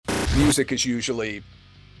music is usually,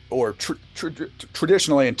 or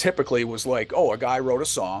traditionally and typically was like, oh, a guy wrote a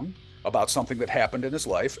song about something that happened in his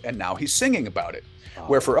life and now he's singing about it.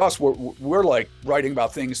 Where Oh, for us, we're like writing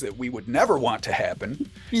about things that we would never want to happen and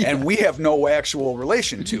yeah. we have no actual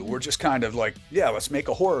relation to. We're just kind of like, yeah, let's make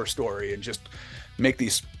a horror story and just make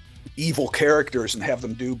these evil characters and have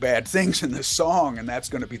them do bad things in this song, and that's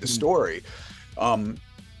going to be the story.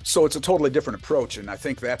 So it's a totally different approach, and I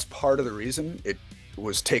think that's part of the reason it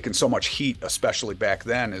was taking so much heat, especially back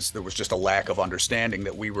then, is there was just a lack of understanding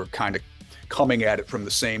that we were kind of coming at it from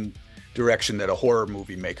the same direction that a horror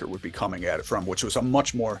movie maker would be coming at it from, which was a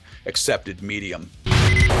much more accepted medium.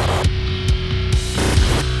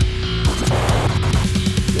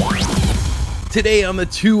 Today on the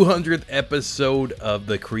 200th episode of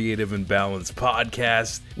the Creative and Balanced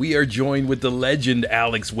podcast, we are joined with the legend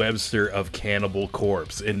Alex Webster of Cannibal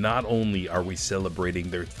Corpse. And not only are we celebrating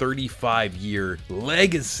their 35-year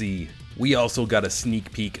legacy, we also got a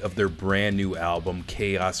sneak peek of their brand new album,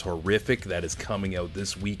 Chaos Horrific, that is coming out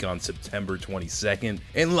this week on September 22nd.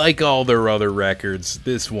 And like all their other records,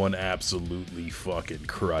 this one absolutely fucking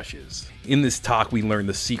crushes. In this talk, we learn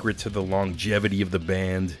the secret to the longevity of the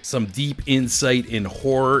band, some deep insight in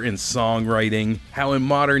horror and songwriting, how in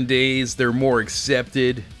modern days they're more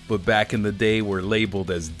accepted, but back in the day were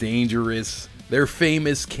labeled as dangerous, their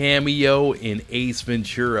famous cameo in Ace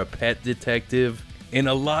Ventura: Pet Detective, and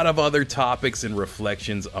a lot of other topics and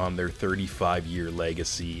reflections on their 35-year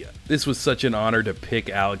legacy. This was such an honor to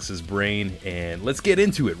pick Alex's brain, and let's get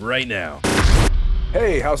into it right now.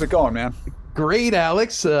 Hey, how's it going, man? Great,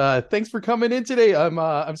 Alex. Thanks for coming in today.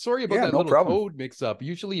 I'm sorry about that No little problem. code mix-up.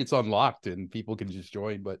 Usually it's unlocked and people can just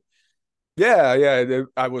join, but Yeah.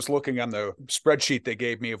 I was looking on the spreadsheet they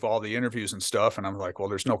gave me of all the interviews and stuff, and I'm like, well,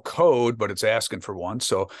 there's no code, but it's asking for one.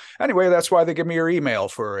 So anyway, that's why they give me your email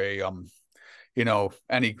for a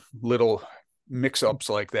any little mix-ups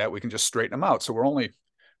like that, we can just straighten them out. So we're only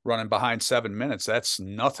running behind 7 minutes. That's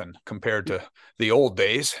nothing compared to the old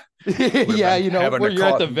days. yeah, Having where to you're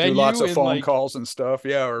at the do lots venue of and phone like, calls and stuff.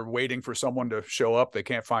 Yeah, or waiting for someone to show up. They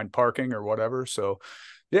can't find parking or whatever. So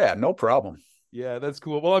yeah, no problem. yeah, that's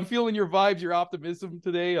cool. Well, I'm feeling your vibes, your optimism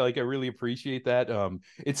today. Like, I really appreciate that.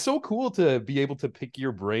 It's so cool to be able to pick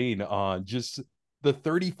your brain on just the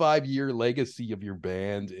 35-year legacy of your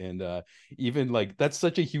band, and even like that's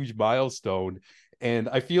such a huge milestone. And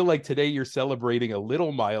I feel like today you're celebrating a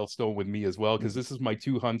little milestone with me as well, because this is my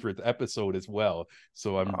 200th episode as well.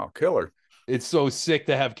 So Oh, killer. it's so sick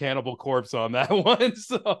to have Cannibal Corpse on that one.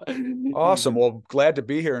 So Awesome. Well, glad to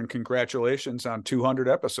be here and congratulations on 200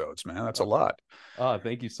 episodes, man. That's a lot.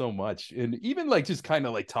 thank you so much. And even like just kind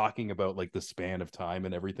of like talking about like the span of time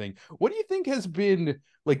and everything. What do you think has been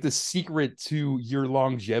like the secret to your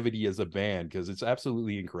longevity as a band? Because it's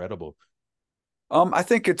absolutely incredible. I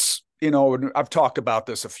think it's, and I've talked about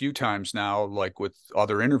this a few times now, like with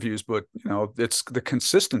other interviews, but it's the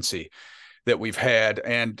consistency that we've had,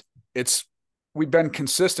 and we've been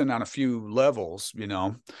consistent on a few levels.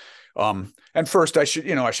 And first I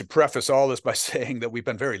should preface all this by saying that we've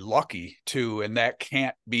been very lucky too, and that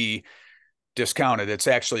can't be discounted. It's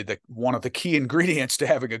actually one of the key ingredients to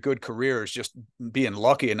having a good career is just being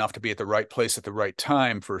lucky enough to be at the right place at the right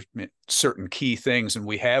time for certain key things, and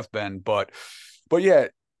we have been. But yeah,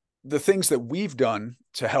 the things that we've done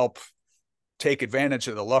to help take advantage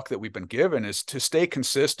of the luck that we've been given is to stay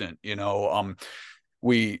consistent.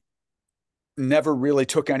 We never really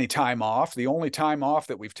took any time off. The only time off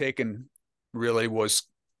that we've taken really was,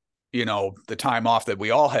 the time off that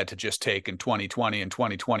we all had to just take in 2020 and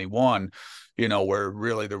 2021, where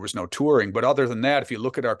really there was no touring. But other than that, if you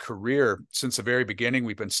look at our career since the very beginning,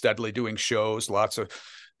 we've been steadily doing shows, lots of,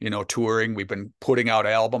 touring. We've been putting out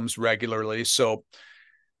albums regularly. So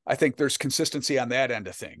I think there's consistency on that end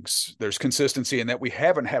of things. There's consistency in that we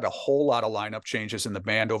haven't had a whole lot of lineup changes in the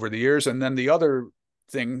band over the years. And then the other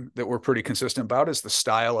thing that we're pretty consistent about is the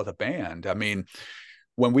style of the band. I mean,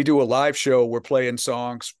 when we do a live show, we're playing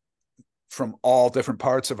songs from all different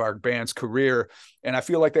parts of our band's career, and I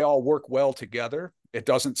feel like they all work well together. It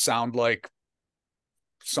doesn't sound like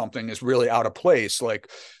something is really out of place. Like,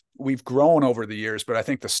 we've grown over the years, but I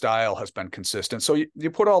think the style has been consistent. So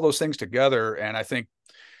you put all those things together, and I think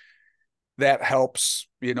that helps,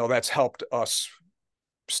 that's helped us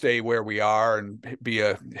stay where we are and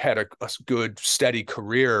had a good steady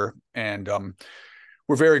career. And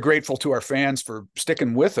we're very grateful to our fans for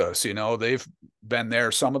sticking with us. They've been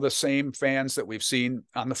there. Some of the same fans that we've seen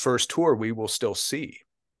on the first tour, we will still see.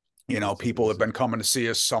 People have been coming to see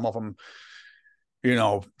us, some of them,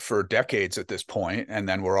 for decades at this point. And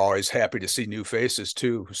then we're always happy to see new faces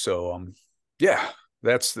too. So, yeah.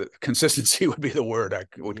 That's the consistency would be the word I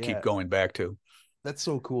would keep Yeah, going back to. that's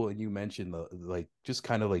so cool. And you mentioned the like just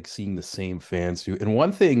kind of like seeing the same fans too. And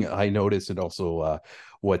one thing I noticed, and also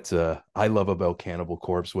what I love about Cannibal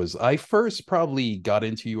Corpse was I first probably got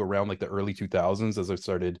into you around like the early 2000s as I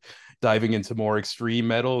started diving into more extreme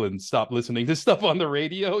metal and stopped listening to stuff on the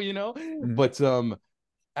radio, you know. Mm. But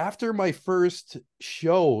after my first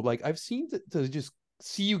show, like I've seen to just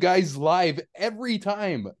see you guys live every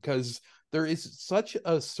time because there is such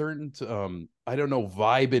a certain I don't know,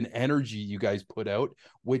 vibe and energy you guys put out,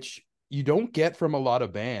 which you don't get from a lot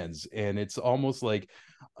of bands. And it's almost like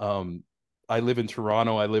I live in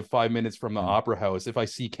Toronto. I live 5 minutes from the Mm. Opera House. If I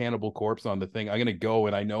see Cannibal Corpse on the thing, I'm gonna go,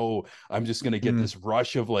 and I know I'm just gonna get Mm. this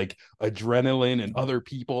rush of like adrenaline and other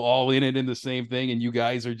people all in it in the same thing, and you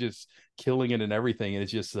guys are just killing it and everything. And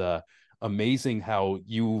it's just amazing how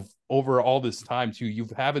you've over all this time too, you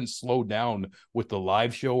haven't slowed down with the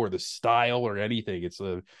live show or the style or anything. It's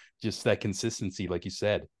just that consistency, like you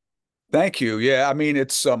said. Thank you. Yeah, I mean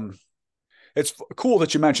it's cool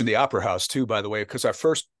that you mentioned the Opera House too, by the way, because our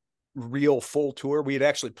first real full tour, we had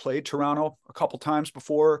actually played Toronto a couple times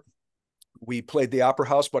before. We played the Opera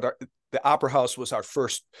House, but the Opera House was our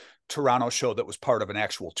first Toronto show that was part of an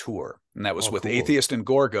actual tour, and that was Oh, with cool. Atheist and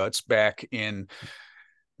Gorguts back in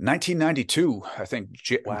 1992, I think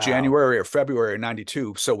Wow. January or February of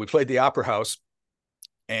 92. So we played the Opera House,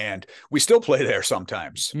 and we still play there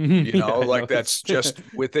sometimes. Yeah, I Like that's noticed.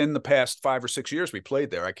 just within the past 5 or 6 years we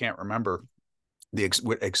played there. I can't remember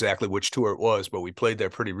exactly which tour it was, but we played there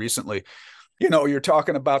pretty recently. You're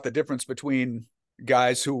talking about the difference between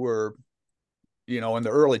guys who were, in the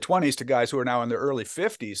early 20s to guys who are now in their early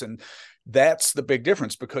 50s. And that's the big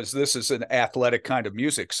difference because this is an athletic kind of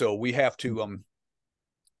music. So we have to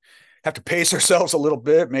pace ourselves a little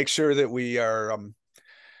bit, make sure that we are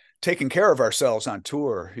taking care of ourselves on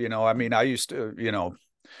tour. I mean, I used to,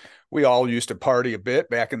 we all used to party a bit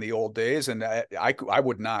back in the old days, and I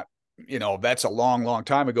would not, that's a long, long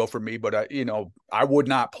time ago for me, but I would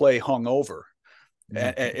not play hungover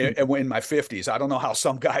and in my 50s. I don't know how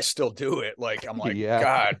some guys still do it. Like, I'm like, Yeah.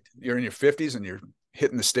 God, you're in your 50s and you're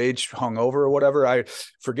hitting the stage hungover or whatever. I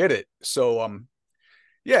forget it. So,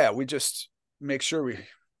 yeah, we just make sure we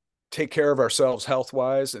take care of ourselves health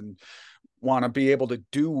wise and want to be able to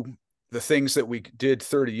do the things that we did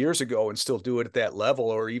 30 years ago and still do it at that level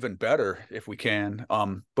or even better if we can.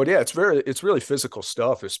 But yeah, it's really physical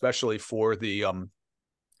stuff, especially for the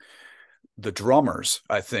drummers.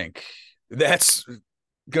 I think that's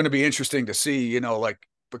going to be interesting to see, like,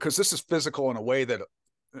 because this is physical in a way that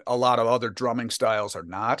a lot of other drumming styles are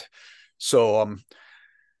not. So,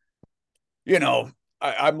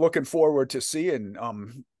 I'm looking forward to seeing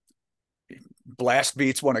blast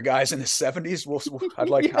beats when a guy's in his 70s.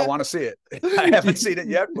 I Yeah. want to see it. I haven't seen it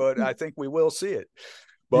yet, but I think we will see it.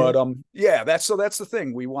 Yeah. But yeah, that's the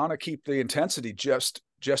thing. We want to keep the intensity just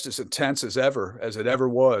as intense as it ever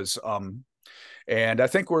was. And I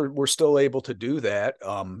think we're still able to do that.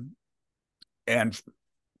 And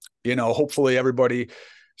hopefully everybody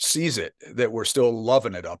sees it, that we're still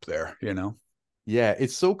loving it up there. Yeah,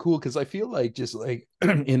 it's so cool because I feel like just like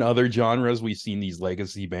in other genres, we've seen these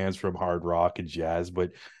legacy bands from hard rock and jazz, but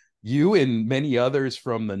you and many others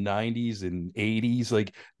from the 90s and 80s,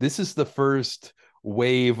 like this is the first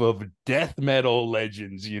wave of death metal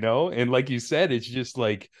legends, you know? And like you said, it's just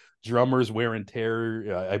like drummers wear and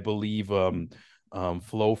tear. I believe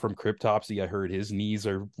Flo from Cryptopsy, I heard his knees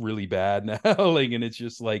are really bad now. Like, and it's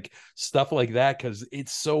just like stuff like that because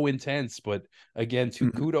it's so intense. But again,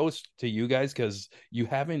 kudos to you guys because you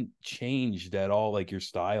haven't changed at all, like your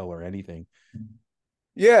style or anything.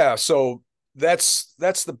 Yeah, so that's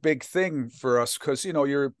the big thing for us, because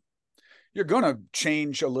you're gonna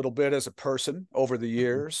change a little bit as a person over the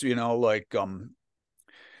years. Like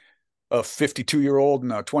a 52-year-old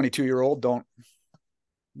and a 22-year-old don't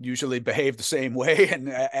usually behave the same way, and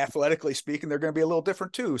athletically speaking they're going to be a little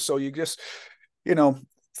different too. So you just, you know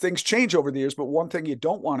things change over the years, but one thing you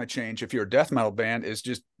don't want to change if you're a death metal band is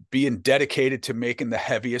just being dedicated to making the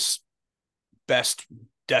heaviest, best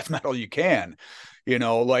death metal you can.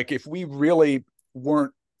 Like if we really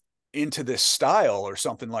weren't into this style or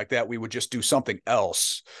something like that, we would just do something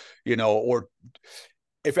else. Or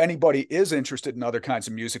if anybody is interested in other kinds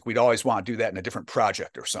of music, we'd always want to do that in a different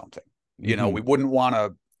project or something. We wouldn't want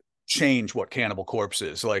to change what Cannibal Corpse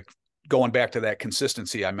is. Like, going back to that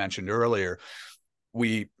consistency I mentioned earlier,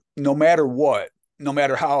 we, no matter what, no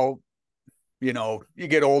matter how, you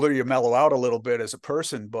get older, you mellow out a little bit as a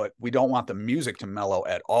person, but we don't want the music to mellow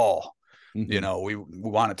at all. We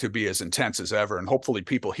want it to be as intense as ever. And hopefully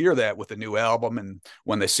people hear that with the new album and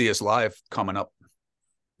when they see us live coming up.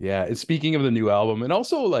 Yeah, and speaking of the new album, and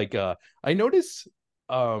also like I notice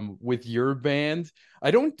with your band,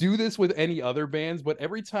 I don't do this with any other bands, but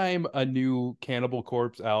every time a new Cannibal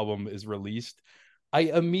Corpse album is released, I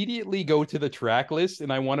immediately go to the track list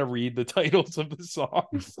and I want to read the titles of the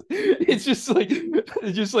songs. It's just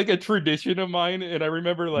like a tradition of mine. And I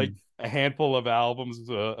remember like a handful of albums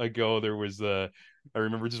ago, there was I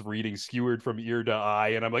remember just reading Skewered from Ear to Eye,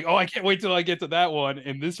 and I'm like, oh, I can't wait till I get to that one.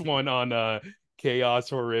 And this one on Chaos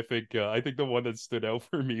Horrific. I think the one that stood out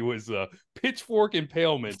for me was Pitchfork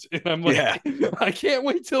Impalement, and I'm like, Yeah. I can't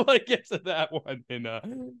wait till I get to that one. And yeah,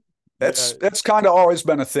 That's kind of always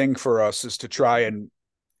been a thing for us, is to try and,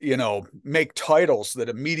 make titles that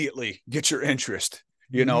immediately get your interest,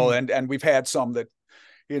 mm-hmm. and we've had some that,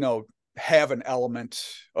 you know, have an element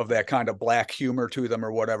of that kind of black humor to them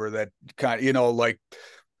or whatever, that kind of,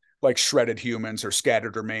 like Shredded Humans or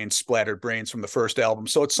Scattered Remains, Splattered Brains from the first album.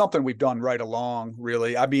 So it's something we've done right along,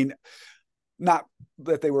 really. I mean, not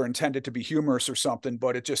that they were intended to be humorous or something,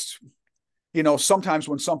 but it just, sometimes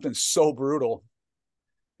when something's so brutal,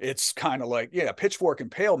 it's kind of like, yeah, Pitchfork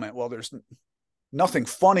Impalement. Well, there's nothing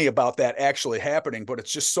funny about that actually happening, but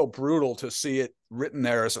it's just so brutal to see it written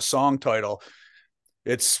there as a song title.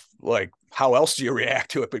 It's like, how else do you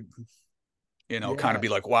react to it? But, kind of Yeah, be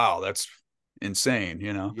like, wow, that's insane.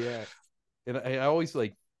 yeah. And I always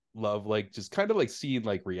like love like just kind of like seeing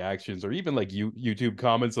like reactions or even like YouTube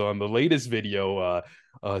comments on the latest video,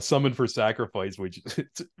 Summon for Sacrifice, which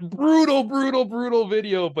it's brutal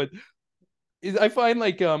video, but I find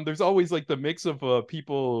like there's always like the mix of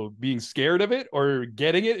people being scared of it or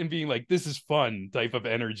getting it and being like, this is fun type of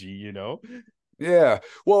energy. Yeah.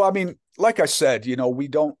 Well, I mean, like I said, we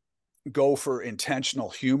don't go for intentional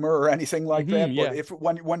humor or anything like that. But Yeah. if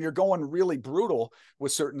when you're going really brutal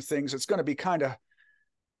with certain things, it's going to be kind of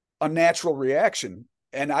a natural reaction.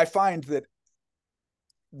 And I find that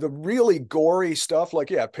the really gory stuff, like,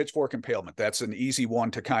 yeah, Pitchfork Impalement, that's an easy one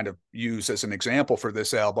to kind of use as an example for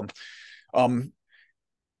this album. Um,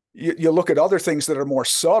 you look at other things that are more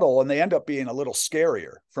subtle and they end up being a little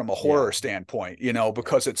scarier from a horror Yeah. standpoint, Yeah.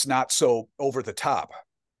 because it's not so over the top.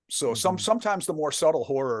 So Mm-hmm. sometimes the more subtle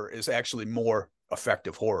horror is actually more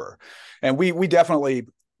effective horror. And we definitely,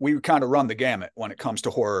 we kind of run the gamut when it comes to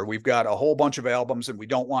horror. We've got a whole bunch of albums and we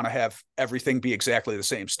don't want to have everything be exactly the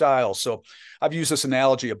same style. So I've used this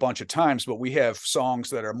analogy a bunch of times, but we have songs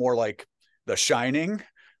that are more like The Shining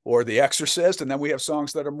or The Exorcist, and then we have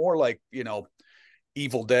songs that are more like,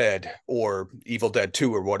 Evil Dead or Evil Dead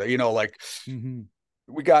 2 or whatever, like Mm-hmm.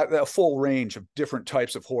 we got a full range of different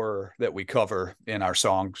types of horror that we cover in our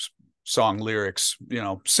song lyrics,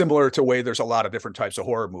 similar to the way there's a lot of different types of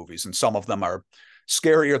horror movies, and some of them are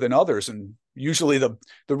scarier than others. And usually the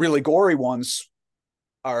really gory ones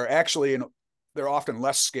are actually, they're often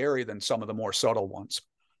less scary than some of the more subtle ones.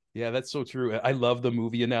 Yeah, that's so true. I love the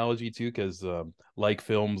movie analogy too, because like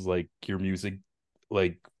films, like your music,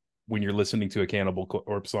 like when you're listening to a Cannibal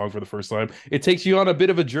Corpse song for the first time, it takes you on a bit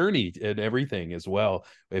of a journey and everything as well.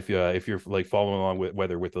 If you're like following along with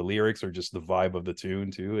whether with the lyrics or just the vibe of the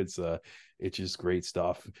tune too, it's just great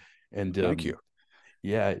stuff. And Thank you.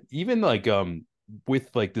 yeah, even like with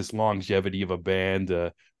like this longevity of a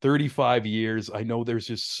band, 35 years, I know there's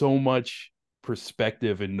just so much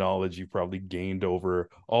perspective and knowledge you've probably gained over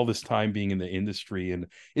all this time being in the industry. And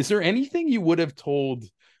is there anything you would have told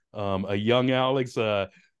a young Alex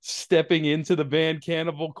stepping into the band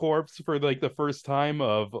Cannibal Corpse for like the first time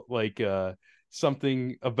of like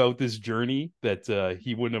something about this journey that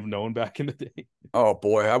he wouldn't have known back in the day? Oh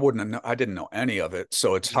boy, I didn't know any of it.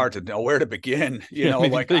 So it's hard to know where to begin, Yeah,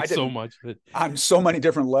 maybe like I like so didn't, much, but on so many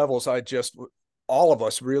different levels. All of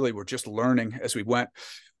us really were just learning as we went.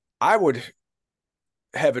 I would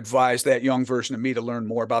have advised that young version of me to learn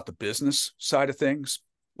more about the business side of things.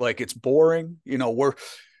 Like, it's boring.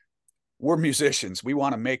 We're musicians. We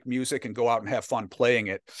want to make music and go out and have fun playing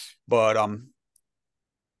it. But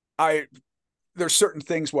I there's certain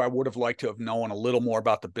things where I would have liked to have known a little more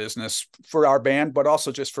about the business for our band, but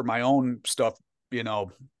also just for my own stuff. You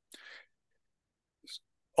know,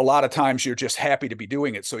 a lot of times you're just happy to be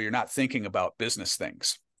doing it, so you're not thinking about business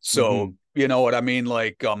things. So mm-hmm. you know what I mean?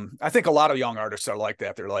 Like, I think a lot of young artists are like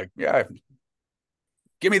that. They're like, yeah,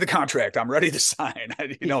 give me the contract. I'm ready to sign. Yeah,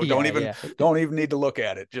 yeah. Don't even need to look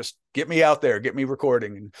at it. Just get me out there, get me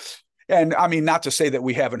recording. And I mean, not to say that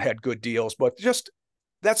we haven't had good deals, but just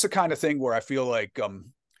that's the kind of thing where I feel like, at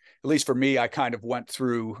least for me, I kind of went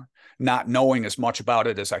through not knowing as much about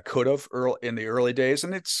it as I could have in the early days.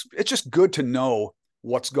 And it's just good to know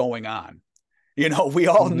what's going on. We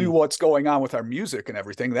all knew Mm-hmm. what's going on with our music and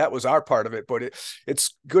everything. That was our part of it, but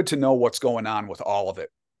it's good to know what's going on with all of it.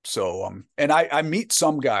 So, and I meet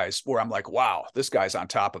some guys where I'm like, wow, this guy's on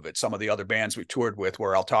top of it. Some of the other bands we toured with,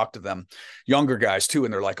 where I'll talk to them, younger guys too,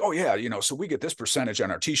 and they're like, oh yeah, so we get this percentage on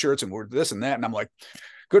our t-shirts and we're this and that. And I'm like,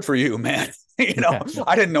 good for you, man. Yeah.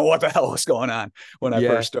 I didn't know what the hell was going on when I Yeah.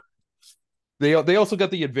 first started. They also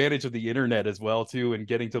got the advantage of the internet as well too, and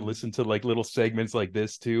getting to listen to like little segments like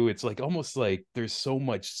this too. It's like almost like there's so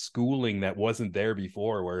much schooling that wasn't there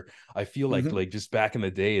before, where I feel Mm-hmm. like just back in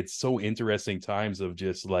the day, it's so interesting times of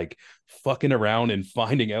just like fucking around and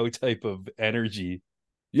finding out type of energy.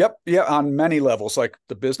 Yep. Yeah. On many levels, like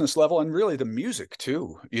the business level and really the music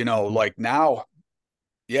too, Mhm. like now,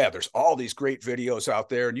 yeah, there's all these great videos out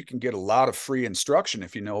there and you can get a lot of free instruction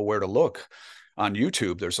if you know where to look on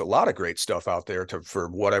YouTube. There's a lot of great stuff out there for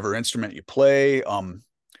whatever instrument you play.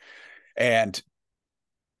 And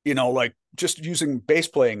like just using bass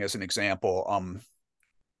playing as an example,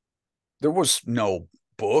 there was no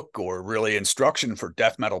book or really instruction for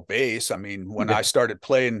death metal bass. I mean, when I Yeah. started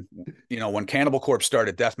playing, when Cannibal Corpse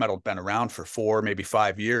started, death metal had been around for 4, maybe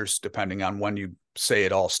 5 years, depending on when you say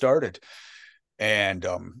it all started. And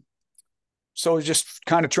so just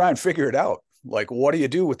kind of try and figure it out. Like, what do you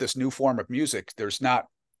do with this new form of music? There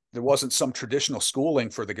wasn't some traditional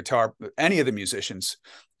schooling for the guitar, any of the musicians,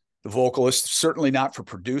 the vocalists, certainly not for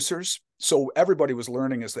producers. So everybody was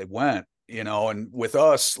learning as they went, and with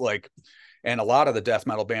us, like, and a lot of the death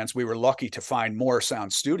metal bands, we were lucky to find more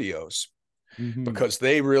sound studios Hmm. because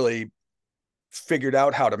they really figured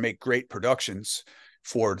out how to make great productions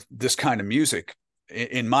for this kind of music.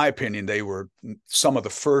 In my opinion, they were some of the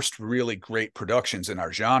first really great productions in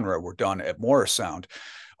our genre were done at Morris Sound.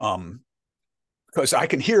 Because I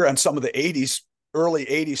can hear on some of the 80s, early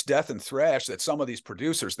 80s death and thrash that some of these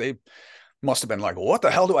producers, they must have been like, well, what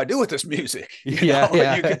the hell do I do with this music? Yeah,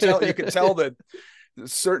 You could yeah. tell that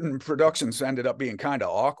certain productions ended up being kind of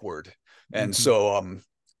awkward. And Hmm. so,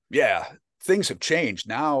 yeah, things have changed.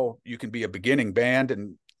 Now you can be a beginning band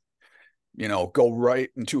and, go right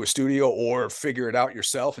into a studio or figure it out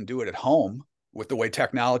yourself and do it at home with the way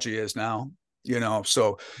technology is now,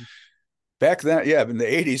 so back then, yeah, in the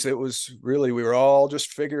 80s, it was really, we were all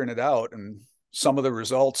just figuring it out. And some of the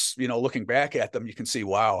results, looking back at them, you can see,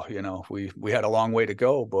 wow, we had a long way to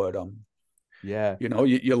go, but, Yeah. you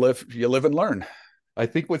live and learn. I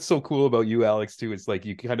think what's so cool about you, Alex, too, is like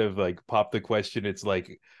you kind of like pop the question. It's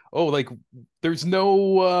like, oh, like there's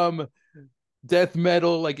no death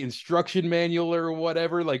metal like instruction manual or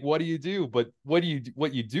whatever. Like, what do you do? But what you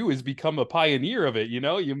do is become a pioneer of it, you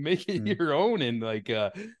make it Mm, your own. And like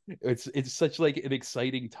it's such like an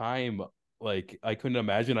exciting time. Like I couldn't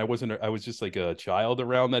imagine. I was just like a child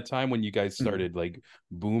around that time when you guys mm, started like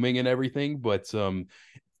booming and everything. But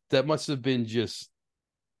that must have been just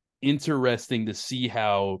interesting to see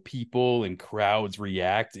how people and crowds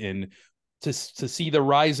react and to see the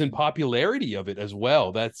rise in popularity of it as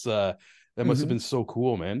well. That must have mm-hmm. been so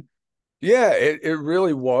cool, man. Yeah, it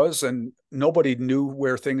really was. And nobody knew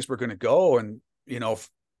where things were going to go. And,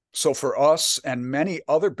 so for us and many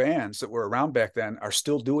other bands that were around back then are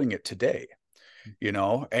still doing it today,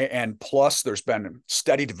 and plus there's been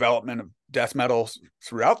steady development of death metal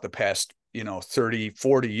throughout the past, 30,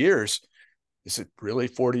 40 years. Is it really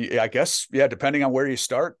 40? I guess, yeah, depending on where you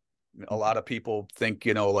start. A lot of people think,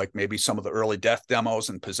 like maybe some of the early Death demos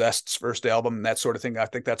and Possessed's first album and that sort of thing. I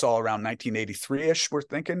think that's all around 1983-ish, we're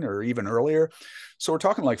thinking, or even earlier. So we're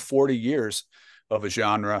talking like 40 years of a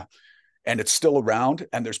genre, and it's still around,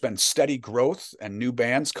 and there's been steady growth and new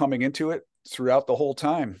bands coming into it throughout the whole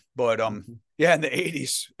time. But yeah, in the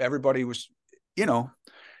 80s, everybody was, you know,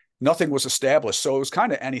 nothing was established. So it was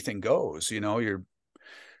kind of anything goes, you're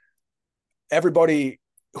everybody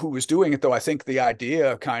who was doing it, though. I think the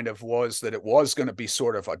idea kind of was that it was going to be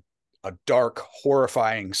sort of a dark,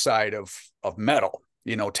 horrifying side of metal,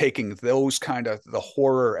 taking those kind of the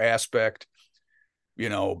horror aspect, you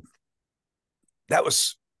know, that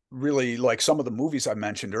was really like some of the movies I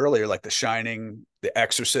mentioned earlier, like The Shining, The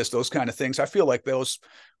Exorcist, those kind of things. I feel like those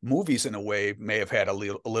movies, in a way, may have had a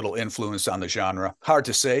little influence on the genre. Hard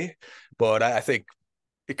to say, but I think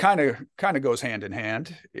it kind of goes hand in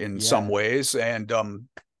hand in some Yeah. ways. And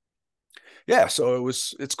yeah, so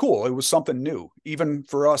it's cool. It was something new, even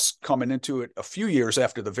for us coming into it a few years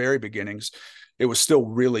after the very beginnings. It was still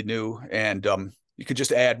really new, and you could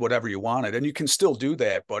just add whatever you wanted, and you can still do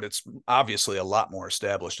that, but it's obviously a lot more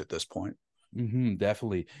established at this point.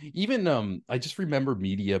 Definitely. Even I just remember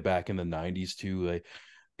media back in the 90s too. Like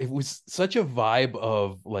it was such a vibe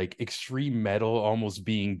of like extreme metal almost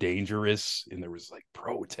being dangerous, and there was like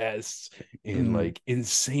protests and Mm, like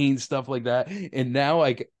insane stuff like that. And now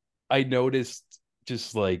like I noticed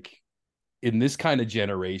just like in this kind of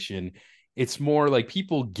generation, it's more like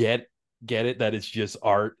people get it that it's just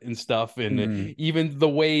art and stuff, and Mm. even the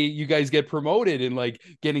way you guys get promoted and like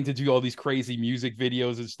getting to do all these crazy music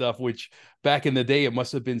videos and stuff, which back in the day it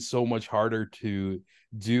must have been so much harder to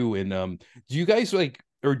do. And do you guys like,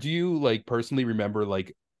 or do you like personally remember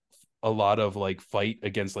like a lot of like fight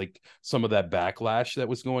against like some of that backlash that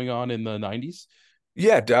was going on in the 90s?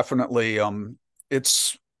 Yeah, definitely.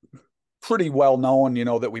 It's pretty well known,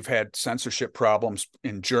 that we've had censorship problems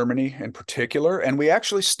in Germany in particular, and we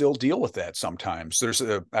actually still deal with that sometimes.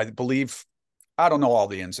 I believe, I don't know all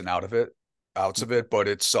the ins and outs of it, but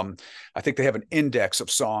it's I think they have an index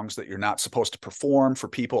of songs that you're not supposed to perform for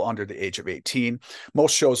people under the age of 18.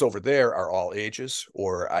 Most shows over there are all ages,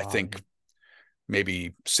 or I think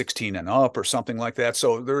maybe 16 and up or something like that.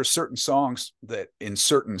 So there are certain songs that in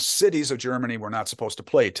certain cities of Germany we're not supposed to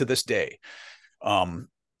play to this day.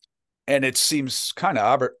 And it seems kind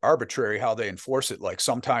of arbitrary how they enforce it. Like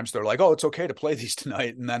sometimes they're like, oh, it's okay to play these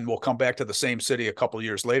tonight. And then we'll come back to the same city a couple of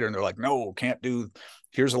years later and they're like, no, can't do.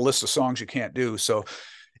 Here's a list of songs you can't do. So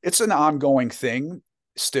it's an ongoing thing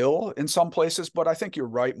still in some places, but I think you're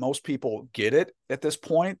right. Most people get it at this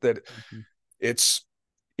point that it's,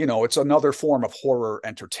 it's another form of horror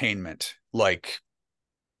entertainment. Like,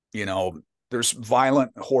 there's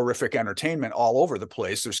violent, horrific entertainment all over the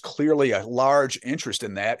place. There's clearly a large interest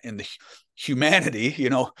in that in the humanity.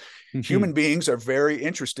 Human beings are very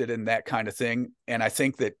interested in that kind of thing. And I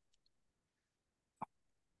think that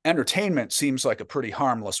entertainment seems like a pretty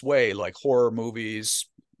harmless way, like horror movies,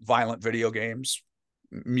 violent video games,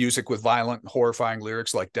 music with violent, horrifying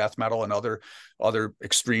lyrics like death metal and other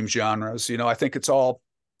extreme genres.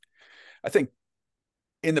 I think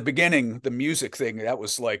in the beginning, the music thing, that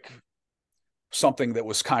was like something that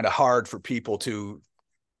was kind of hard for people to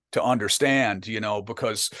understand,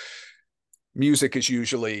 because music is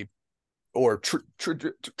usually, or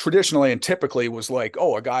traditionally and typically was like,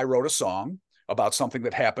 oh, a guy wrote a song about something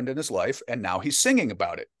that happened in his life and now he's singing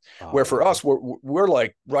about it. Where for us, we're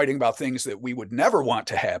like writing about things that we would never want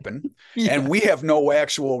to happen and we have no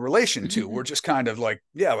actual relation to. We're just kind of like,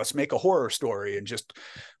 yeah, let's make a horror story and just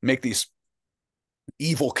make these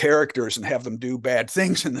evil characters and have them do bad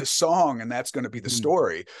things in this song, and that's going to be the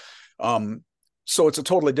story. So it's a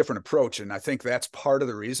totally different approach, and I think that's part of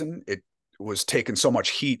the reason it was taking so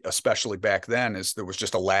much heat, especially back then, is there was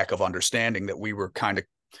just a lack of understanding that we were kind of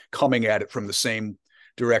coming at it from the same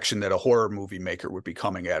direction that a horror movie maker would be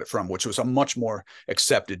coming at it from, which was a much more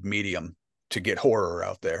accepted medium to get horror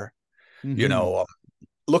out there.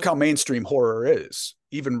 Look how mainstream horror is,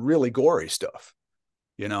 even really gory stuff.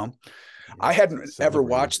 I hadn't ever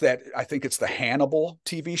watched that. I think it's the Hannibal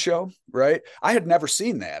TV show, right? I had never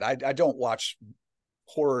seen that. I don't watch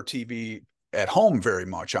horror TV at home very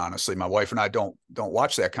much, honestly. My wife and I don't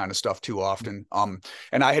watch that kind of stuff too often.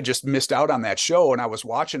 And I had just missed out on that show, and I was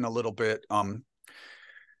watching a little bit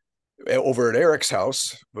over at Eric's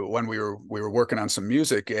house, but when we were working on some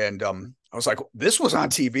music, and I was like, this was on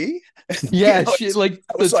TV? Yeah, like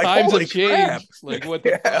the times have changed. Like, what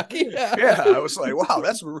the fuck? Yeah, I was like, wow,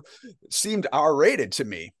 seemed R-rated to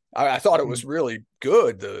me. I thought it was really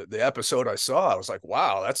good. The episode I saw, I was like,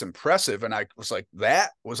 wow, that's impressive. And I was like,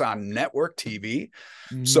 that was on network TV.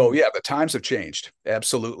 So yeah, the times have changed.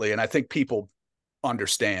 Absolutely. And I think people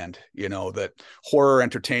understand, that horror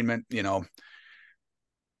entertainment,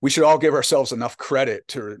 we should all give ourselves enough credit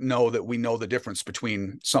to know that we know the difference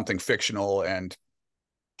between something fictional and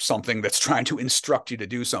something that's trying to instruct you to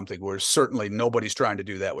do something, where certainly nobody's trying to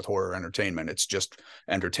do that with horror entertainment. It's just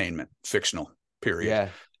entertainment, fictional, period.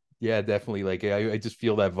 Yeah, definitely. Like I just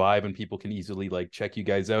feel that vibe, and people can easily like check you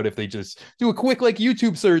guys out if they just do a quick like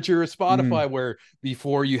YouTube search or a Spotify, where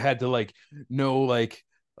before you had to like know like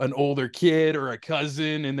an older kid or a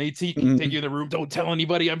cousin, and they take you in the room, don't tell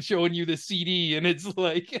anybody I'm showing you the CD, and it's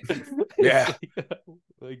like yeah,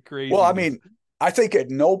 like crazy. Well, I mean, I think at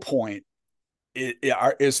no point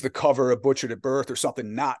is the cover of Butchered at Birth or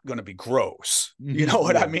something not going to be gross. You know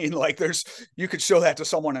what I mean? Like you could show that to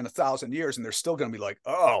someone in 1,000 years and they're still going to be like,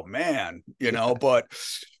 oh man,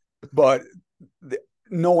 but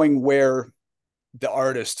knowing where the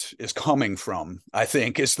artist is coming from, I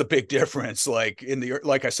think, is the big difference. Like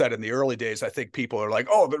like I said, in the early days, I think people are like,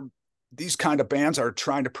 oh, these kind of bands are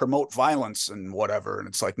trying to promote violence and whatever. And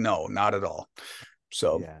it's like, no, not at all.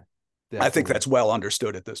 So I think that's well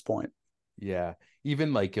understood at this point. Yeah.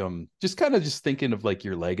 Even like just kind of just thinking of like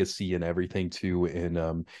your legacy and everything too.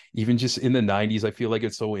 And even just in the 90s, I feel like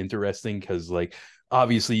it's so interesting because like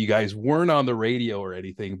obviously you guys weren't on the radio or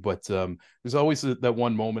anything, but there's always that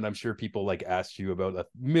one moment I'm sure people like asked you about a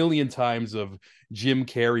million times of Jim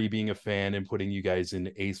Carrey being a fan and putting you guys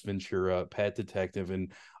in Ace Ventura, Pet Detective.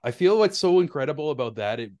 And I feel what's so incredible about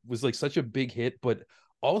that, it was like such a big hit, but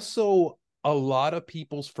also a lot of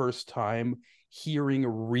people's first time hearing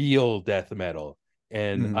real death metal.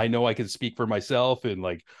 And Mhm. I know I can speak for myself and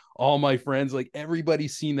like all my friends, like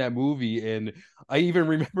everybody's seen that movie. And I even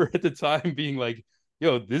remember at the time being like,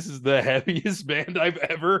 yo, this is the heaviest band I've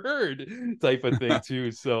ever heard, type of thing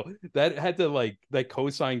too. So that had to like that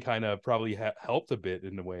cosign kind of probably helped a bit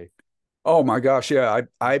in a way. Oh my gosh, yeah.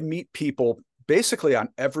 I meet people basically on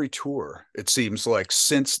every tour. It seems like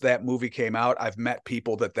since that movie came out, I've met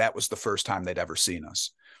people that was the first time they'd ever seen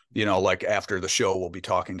us. Like after the show, we'll be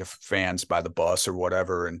talking to fans by the bus or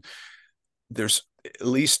whatever, and there's at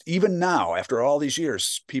least even now after all these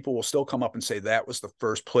years, people will still come up and say that was the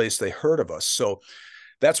first place they heard of us. So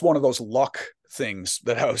that's one of those luck things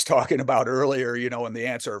that I was talking about earlier, and the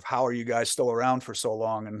answer of how are you guys still around for so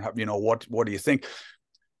long, and what do you think?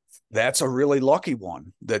 That's a really lucky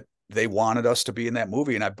one that they wanted us to be in that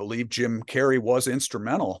movie. And I believe Jim Carrey was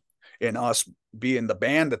instrumental in us being the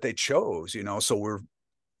band that they chose, so we're,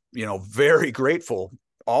 very grateful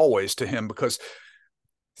always to him, because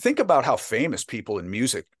think about how famous people in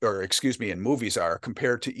music, or excuse me, in movies are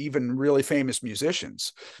compared to even really famous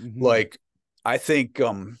musicians. Mm-hmm. Like, I think, I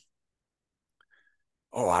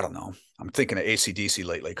don't know. I'm thinking of AC/DC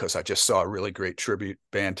lately because I just saw a really great tribute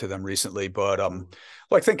band to them recently. But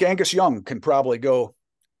like, think Angus Young can probably go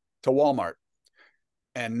to Walmart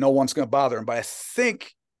and no one's going to bother him. But I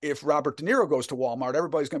think if Robert De Niro goes to Walmart,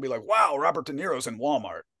 everybody's going to be like, "Wow, Robert De Niro's in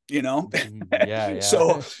Walmart," Yeah,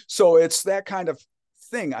 so yeah. so it's that kind of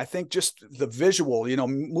thing. I think just the visual.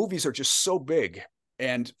 Movies are just so big,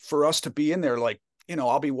 and for us to be in there, like,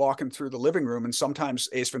 I'll be walking through the living room and sometimes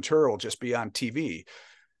Ace Ventura will just be on TV.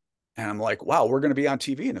 And I'm like, wow, we're going to be on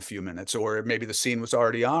TV in a few minutes, or maybe the scene was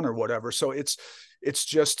already on or whatever. So it's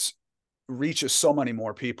just reaches so many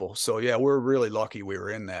more people. So yeah, we're really lucky we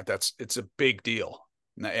were in that. It's a big deal.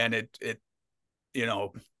 And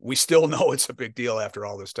we still know it's a big deal after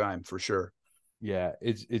all this time, for sure. Yeah,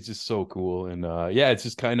 it's just so cool. And yeah, it's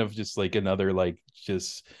just kind of just like another like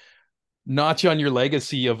just notch on your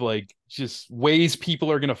legacy of like just ways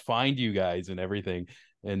people are gonna find you guys and everything.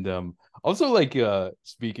 And also like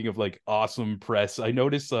speaking of like awesome press, I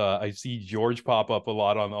notice I see George pop up a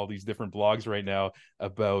lot on all these different blogs right now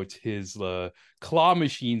about his claw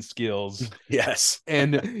machine skills Yes.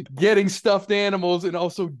 and getting stuffed animals and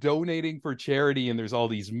also donating for charity. And there's all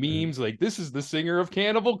these memes like, this is the singer of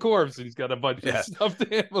Cannibal Corpse, and he's got a bunch of Yeah. stuffed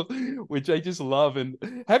animals, which I just love. And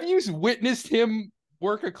have you witnessed him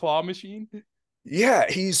work a claw machine? Yeah,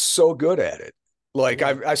 he's so good at it. Like,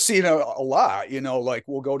 Yeah. I've seen a lot, like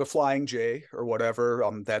we'll go to Flying J or whatever.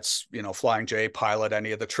 That's, Flying J pilot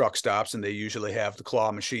any of the truck stops, and they usually have the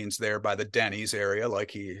claw machines there by the Denny's area.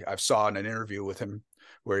 Like, I saw in an interview with him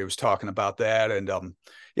where he was talking about that. And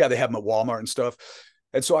yeah, they have them at Walmart and stuff.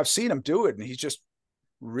 And so I've seen him do it, and he's just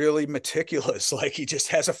really meticulous. Like, he just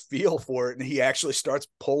has a feel for it, and he actually starts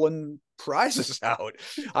pulling prizes out.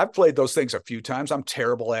 I've played those things a few times. I'm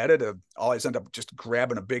terrible at it. I always end up just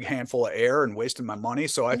grabbing a big handful of air and wasting my money.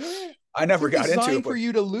 So I Yeah. I never They're got into it, designed for but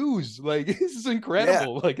you to lose. Like, this is yeah,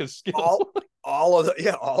 incredible, like a skill. all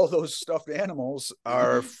of those stuffed animals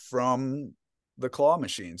are from the claw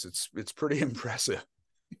machines. It's pretty impressive.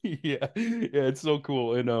 Yeah, yeah, it's so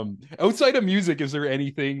cool. And outside of music, is there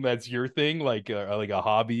anything that's your thing, like a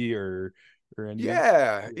hobby or anything?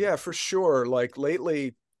 Yeah, for sure. Like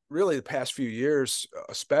lately, really the past few years,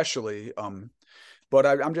 especially. But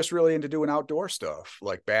I'm just really into doing outdoor stuff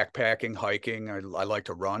like backpacking, hiking. I like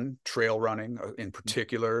to run, trail running in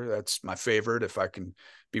particular. That's my favorite. If I can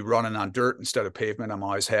be running on dirt instead of pavement, I'm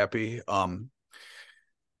always happy.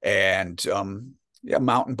 And yeah,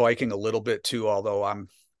 mountain biking a little bit too, although I'm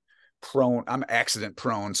accident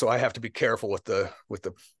prone, so I have to be careful with the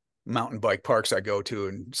mountain bike parks I go to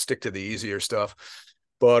and stick to the easier stuff.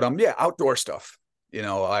 But yeah, outdoor stuff.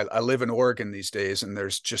 I live in Oregon these days, and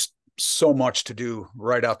there's just so much to do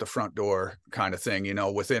right out the front door, kind of thing.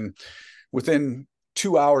 Within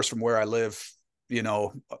 2 hours from where I live,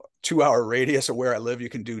 2 hour radius of where I live, you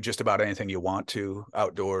can do just about anything you want to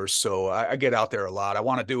outdoors. So I get out there a lot. I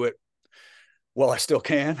want to do it while I still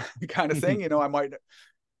can, kind of thing. I might,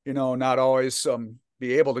 not always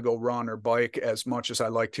be able to go run or bike as much as I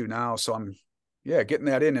like to now. So I'm, yeah, getting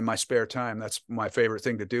that in my spare time. That's my favorite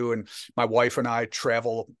thing to do. And my wife and I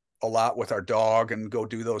travel a lot with our dog and go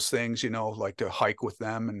do those things, like to hike with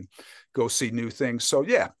them and go see new things. So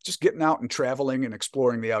yeah, just getting out and traveling and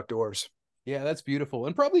exploring the outdoors. Yeah, that's beautiful,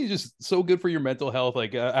 and probably just so good for your mental health.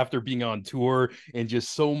 Like after being on tour and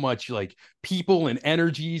just so much like people and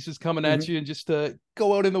energies just coming at Mhm. you, and just to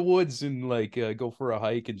go out in the woods and like go for a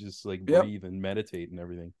hike and just like Yep. breathe and meditate and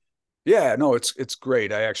everything. Yeah, no, it's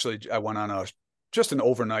great. I went on a just an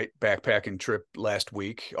overnight backpacking trip last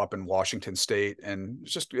week up in Washington State, and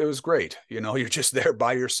it was great. You know, you're just there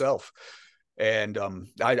by yourself, and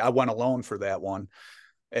I went alone for that one,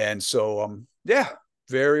 and so yeah,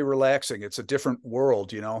 very relaxing. It's a different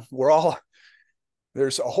world. You know,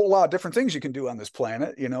 there's a whole lot of different things you can do on this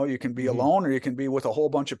planet. You know, you can be Mhm. alone or you can be with a whole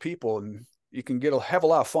bunch of people, and you can have a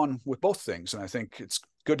lot of fun with both things. And I think it's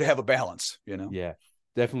good to have a balance. You know. Yeah,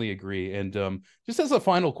 definitely agree. And just as a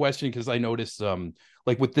final question, because I noticed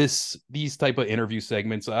like with these type of interview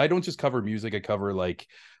segments, I don't just cover music, I cover like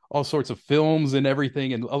all sorts of films and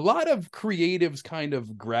everything. And a lot of creatives kind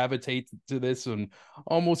of gravitate to this and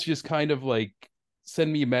almost just kind of like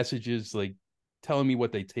send me messages like telling me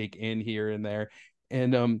what they take in here and there.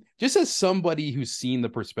 And just as somebody who's seen the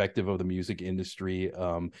perspective of the music industry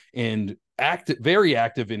and very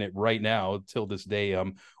active in it right now till this day,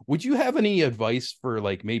 would you have any advice for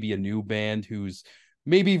like maybe a new band who's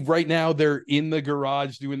maybe right now they're in the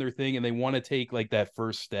garage doing their thing and they want to take like that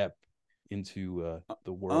first step into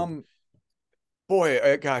the world? Um,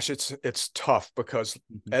 Boy, gosh, it's tough because,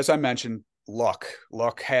 Mhm. as I mentioned, luck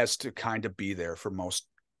has to kind of be there for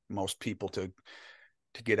most people to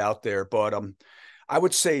get out there. But I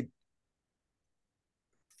would say,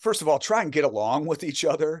 first of all, try and get along with each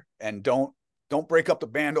other, and don't break up the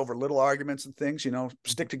band over little arguments and things. You know,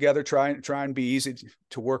 stick together, try and be easy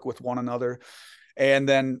to work with one another, and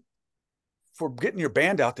then for getting your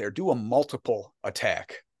band out there, do a multiple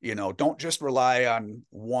attack. You know, don't just rely on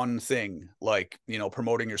one thing, like, you know,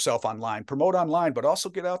 promoting yourself online. Promote online, but also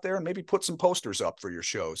get out there and maybe put some posters up for your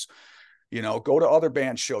shows. You know, go to other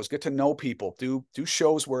band shows, get to know people, do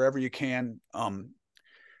shows wherever you can.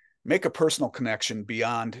 Make a personal connection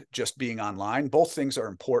beyond just being online. Both things are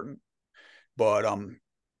important, but I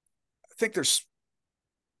think there's,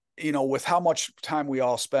 you know, with how much time we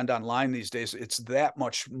all spend online these days, it's that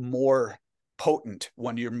much more potent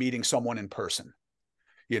when you're meeting someone in person.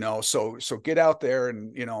 You know, so get out there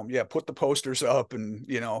and, you know, yeah, put the posters up and,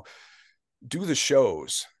 you know, do the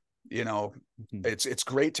shows. You know, Mhm. it's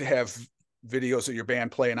great to have videos of your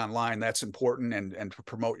band playing online. That's important, and to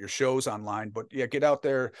promote your shows online. But yeah, get out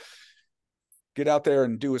there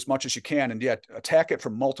and do as much as you can, and yet attack it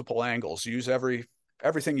from multiple angles. Use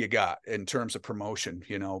everything you got in terms of promotion.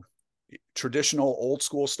 You know, traditional old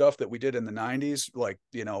school stuff that we did in the 90s, like,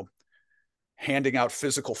 you know, handing out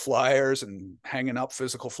physical flyers and hanging up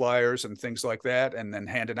physical flyers and things like that, and then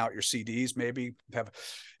handing out your CDs, maybe have,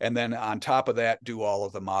 and then on top of that, do all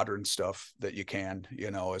of the modern stuff that you can,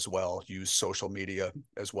 you know, as well. Use social media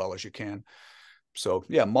as well as you can. So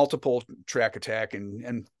yeah, multiple track attack,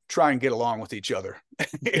 and try and get along with each other.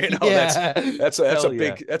 You know, Yeah, hell yeah.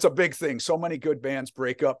 that's a big thing. So many good bands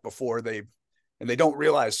break up before they don't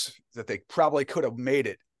realize that they probably could have made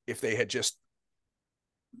it if they had just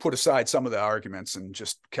put aside some of the arguments and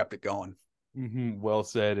just kept it going. Well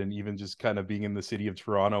said. And even just kind of being in the city of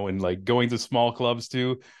Toronto and like going to small clubs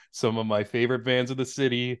too. Some of my favorite bands of the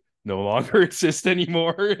city no longer exist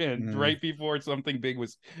anymore. And Mm, right before something big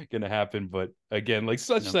was going to happen. But again, like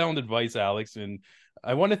such yeah. sound advice, Alex. And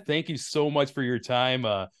I want to thank you so much for your time,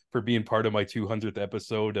 for being part of my 200th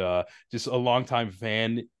episode. Just a longtime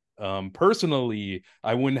fan. Personally,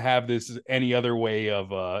 I wouldn't have this any other way of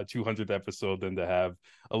 200th episode than to have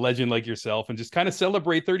a legend like yourself and just kind of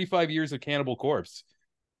celebrate 35 years of Cannibal Corpse.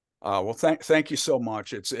 Well, thank you so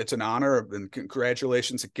much. It's an honor, and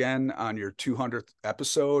congratulations again on your 200th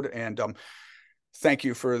episode. And thank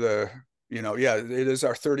you for yeah, it is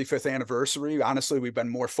our 35th anniversary. Honestly, we've been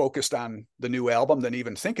more focused on the new album than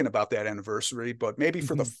even thinking about that anniversary. But maybe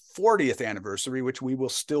for the 40th anniversary, which we will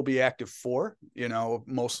still be active for, you know,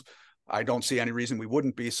 I don't see any reason we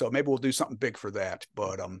wouldn't be. So maybe we'll do something big for that.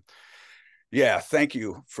 But yeah, thank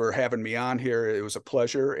you for having me on here. It was a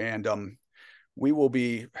pleasure, and we will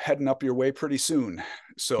be heading up your way pretty soon.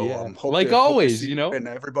 So Yeah, hope like to always, see you you know. and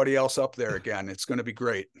everybody else up there again. It's going to be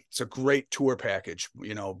great. It's a great tour package.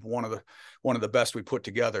 You know, one of the best we put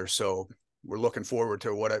together. So we're looking forward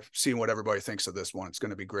to seeing what everybody thinks of this one. It's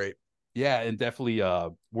going to be great. Yeah, and definitely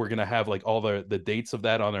we're gonna have like all the dates of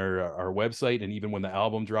that on our website, and even when the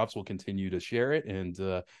album drops, we'll continue to share it.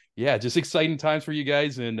 And yeah, just exciting times for you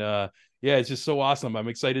guys. And yeah, it's just so awesome. I'm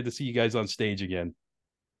excited to see you guys on stage again.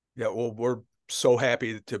 Yeah, well, we're so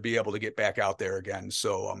happy to be able to get back out there again.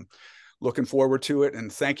 So looking forward to it.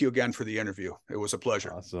 And thank you again for the interview. It was a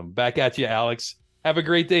pleasure. Awesome. Back at you, Alex. Have a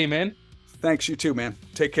great day, man. Thanks, you too, man.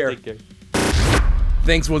 Take care. Take care.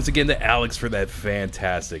 Thanks once again to Alex for that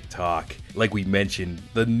fantastic talk. Like we mentioned,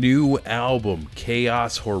 the new album,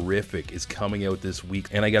 Chaos Horrific, is coming out this week.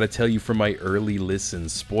 And I gotta tell you from my early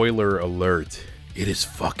listens, spoiler alert, it is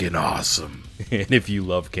fucking awesome. And if you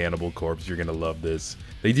love Cannibal Corpse, you're gonna love this.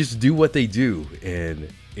 They just do what they do,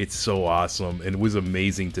 and it's so awesome. And it was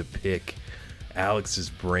amazing to pick Alex's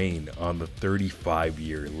brain on the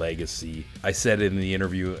 35-year legacy. I said it in the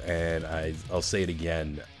interview, and I'll say it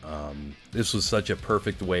again. This was such a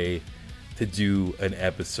perfect way to do an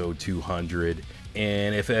episode 200.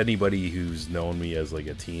 And if anybody who's known me as like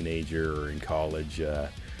a teenager or in college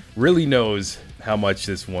really knows how much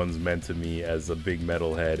this one's meant to me as a big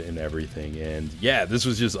metalhead and everything. And yeah, this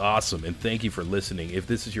was just awesome. And thank you for listening. If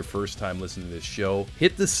this is your first time listening to this show,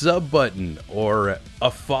 hit the sub button or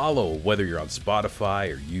a follow, whether you're on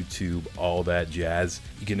Spotify or YouTube, all that jazz.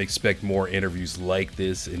 You can expect more interviews like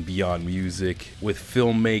this and Beyond Music with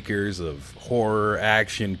filmmakers of horror,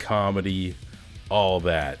 action, comedy, all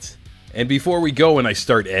that. And before we go and I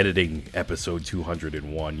start editing episode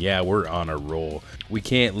 201, yeah, we're on a roll. We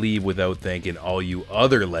can't leave without thanking all you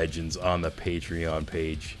other legends on the Patreon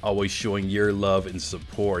page, always showing your love and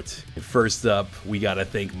support. And first up, we gotta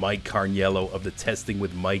thank Mike Carniello of the Testing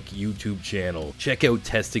with Mike YouTube channel. Check out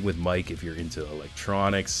Testing with Mike if you're into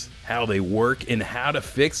electronics, how they work, and how to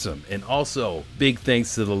fix them. And also, big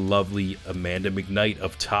thanks to the lovely Amanda McKnight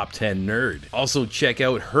of Top 10 Nerd. Also, check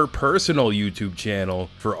out her personal YouTube channel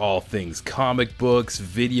for all things comic books,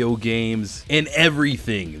 video games, and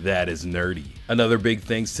everything that is nerdy. Another big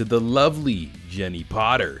thanks to the lovely Jenny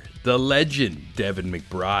Potter, the legend Devin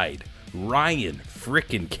McBride, Ryan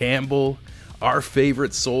frickin' Campbell, our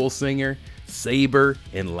favorite soul singer, Saber,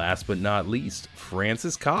 and last but not least,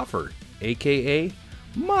 Francis Coffer, aka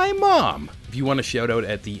my mom. If you want to shout out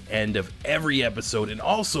at the end of every episode and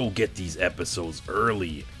also get these episodes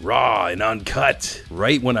early, raw and uncut,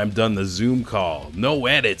 right when I'm done the Zoom call, no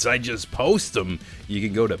edits, I just post them, you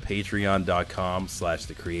can go to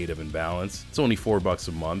patreon.com/thecreativeimbalance. It's only $4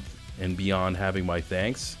 a month, and beyond having my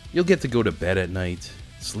thanks, you'll get to go to bed at night,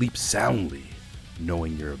 sleep soundly,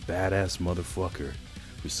 knowing you're a badass motherfucker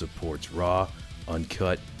who supports raw,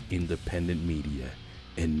 uncut, independent media.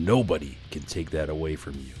 And nobody can take that away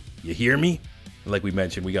from you. You hear me? Like we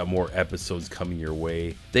mentioned, we got more episodes coming your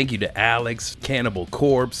way. Thank you to Alex, Cannibal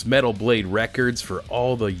Corpse, Metal Blade Records for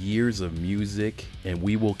all the years of music. And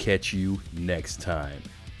we will catch you next time.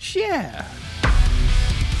 Yeah.